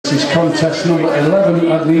This is contest number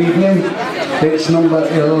 11 of the evening. It's number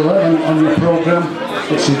 11 on your programme.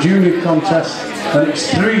 It's a junior contest and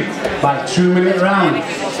it's 3 by 2 minute round.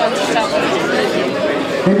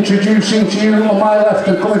 Introducing to you on my left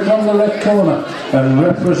and coming from the red corner and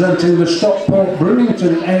representing the Stockport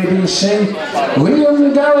Brinnigton ABC,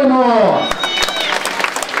 Gallimore.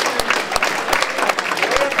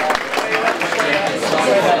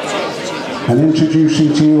 And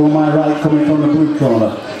introducing to you on my right, coming from the blue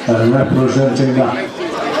corner and representing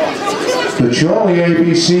the Chorley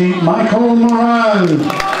ABC, Moran.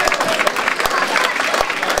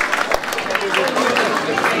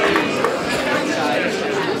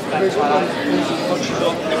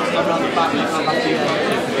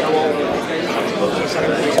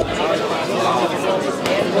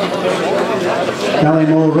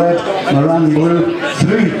 Gallimore red, Moran blue,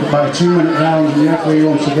 3 by 2 minute rounds, and the referee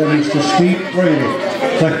once again is Mr. Steve Brady.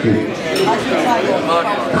 Thank you.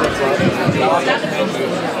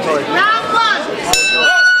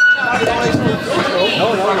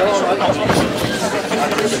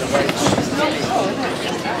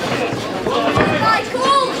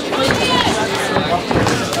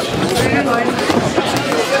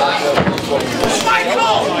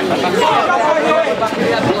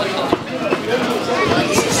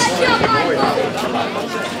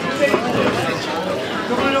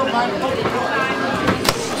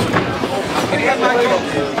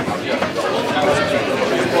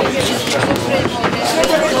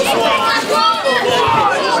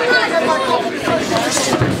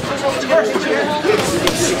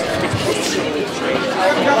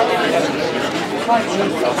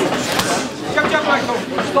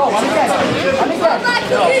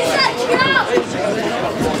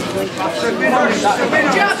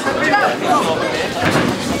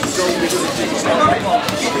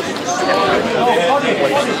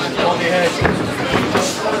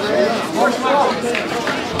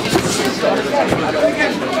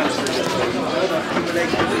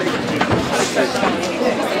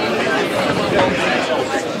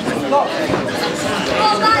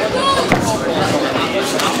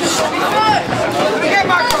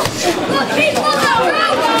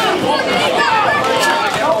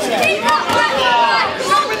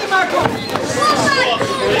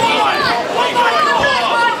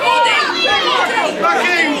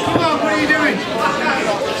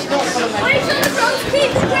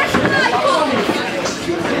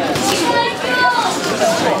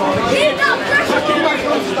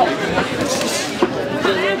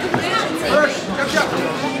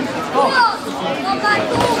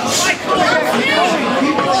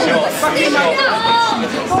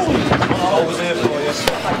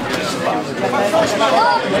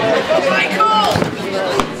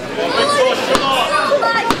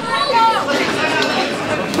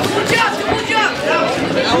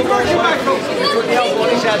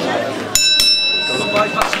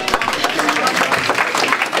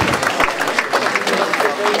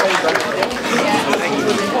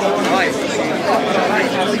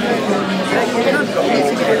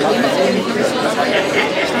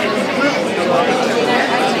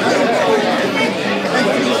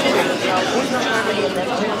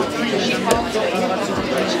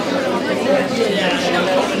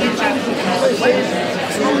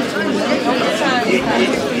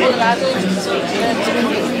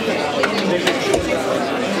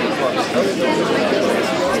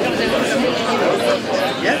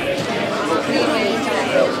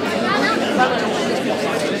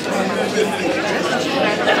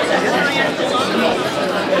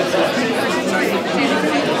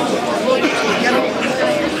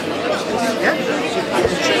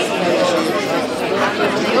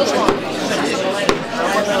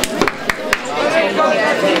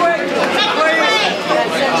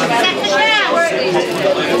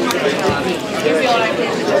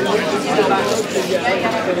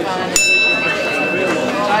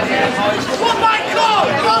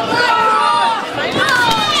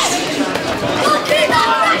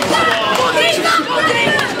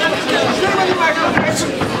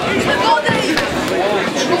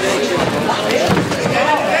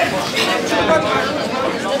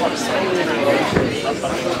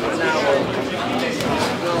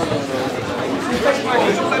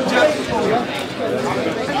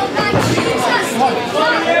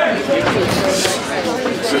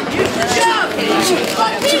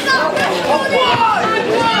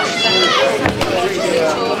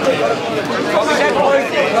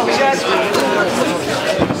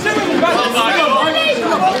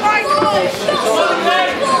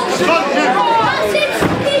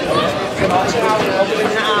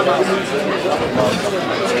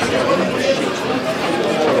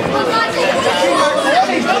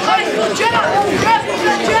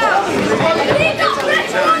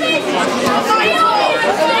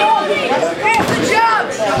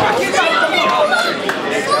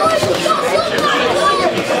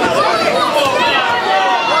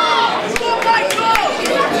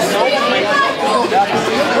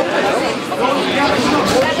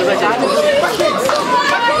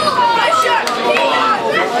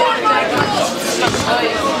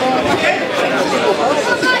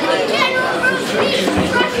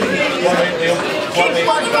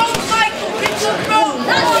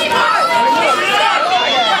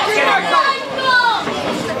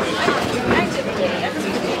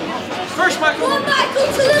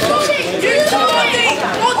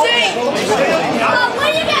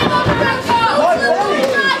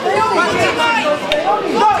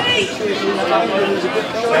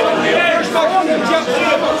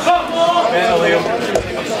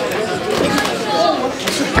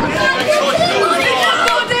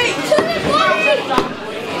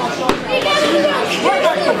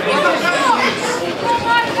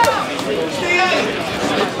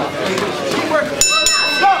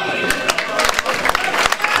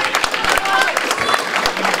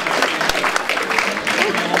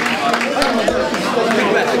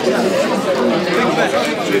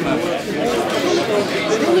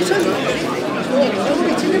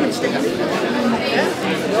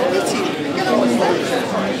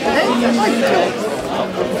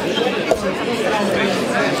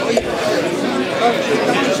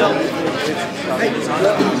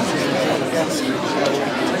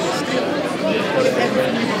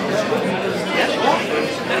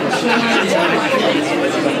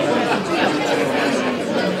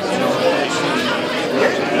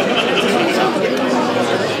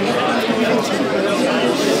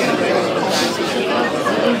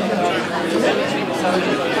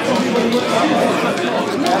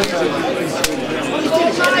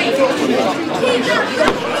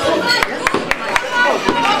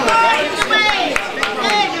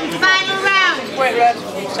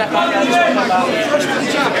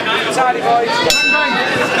 Tidy boys.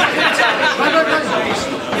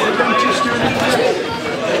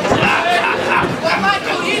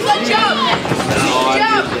 Michael, use the jump.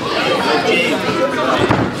 Jump.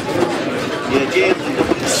 Yeah, James.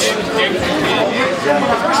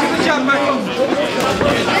 Jump, Michael.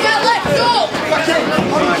 Yeah, let's go.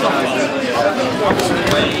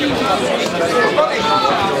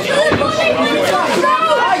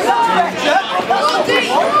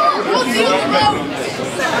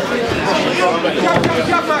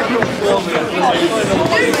 Jump, Michael.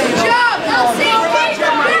 Jump. I'll see you.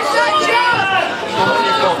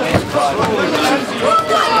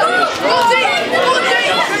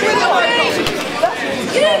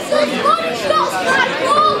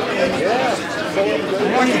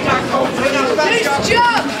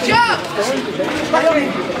 Jump! Jump!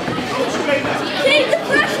 Keep the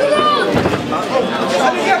pressure on!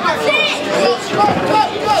 That's it! Go!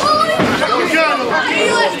 Hey,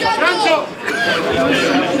 let's go!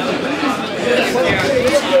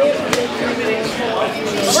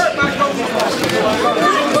 Work, Michael!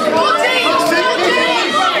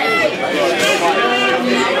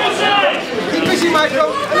 Keep busy,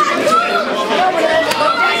 Michael!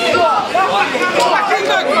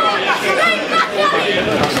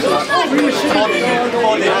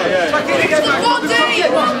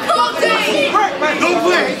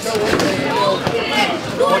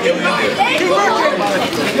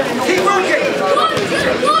 Keep working!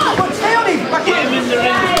 Stay on him! Back in!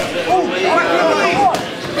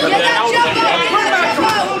 Get that jump out!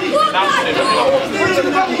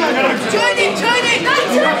 Turn it!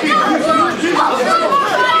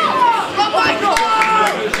 Oh my God!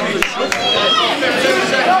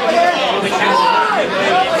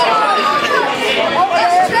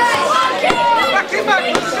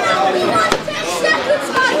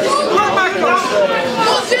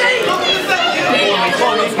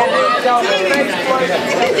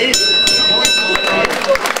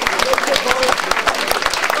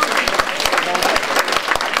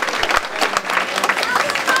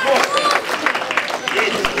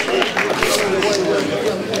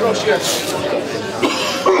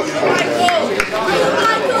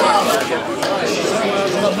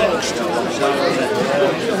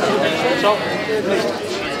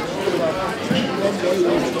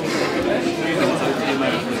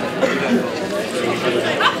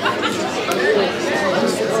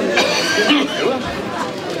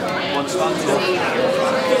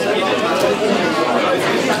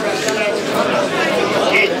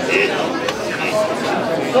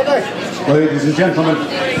 Ladies and gentlemen,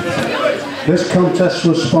 this contest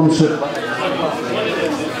was sponsored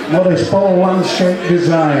Modest Ball Landscape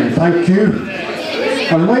Design. Thank you.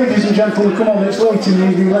 And ladies and gentlemen, come on, it's late in the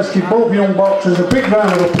evening. Let's give both young boxers a big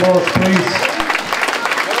round of applause, please.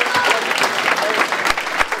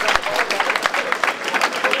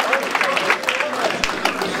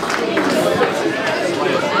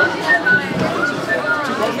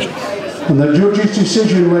 And the judge's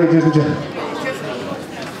decision, ladies and gentlemen.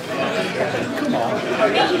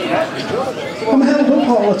 I'm held up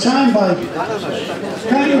all the time by...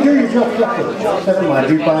 Can't you do your job properly? Never mind,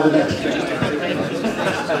 you buy the next.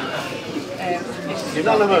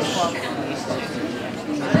 Unanimous.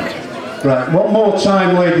 Right, one more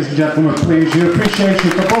time, ladies and gentlemen, please. Your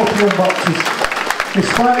appreciation for both your boxes,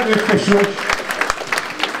 despite the officials.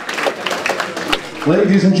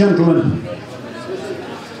 Ladies and gentlemen,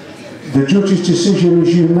 the judge's decision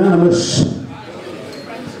is unanimous,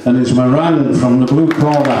 and it's Moran from the blue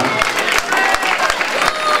corner.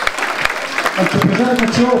 And to present the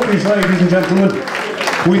trophies, ladies and gentlemen,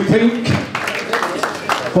 we think,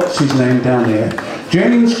 what's his name down here?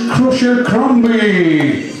 James Crusher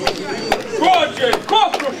Crombie. Go on, James. Go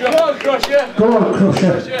on, Crusher. Go on, Crusher. Go on,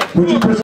 Crusher. Would you present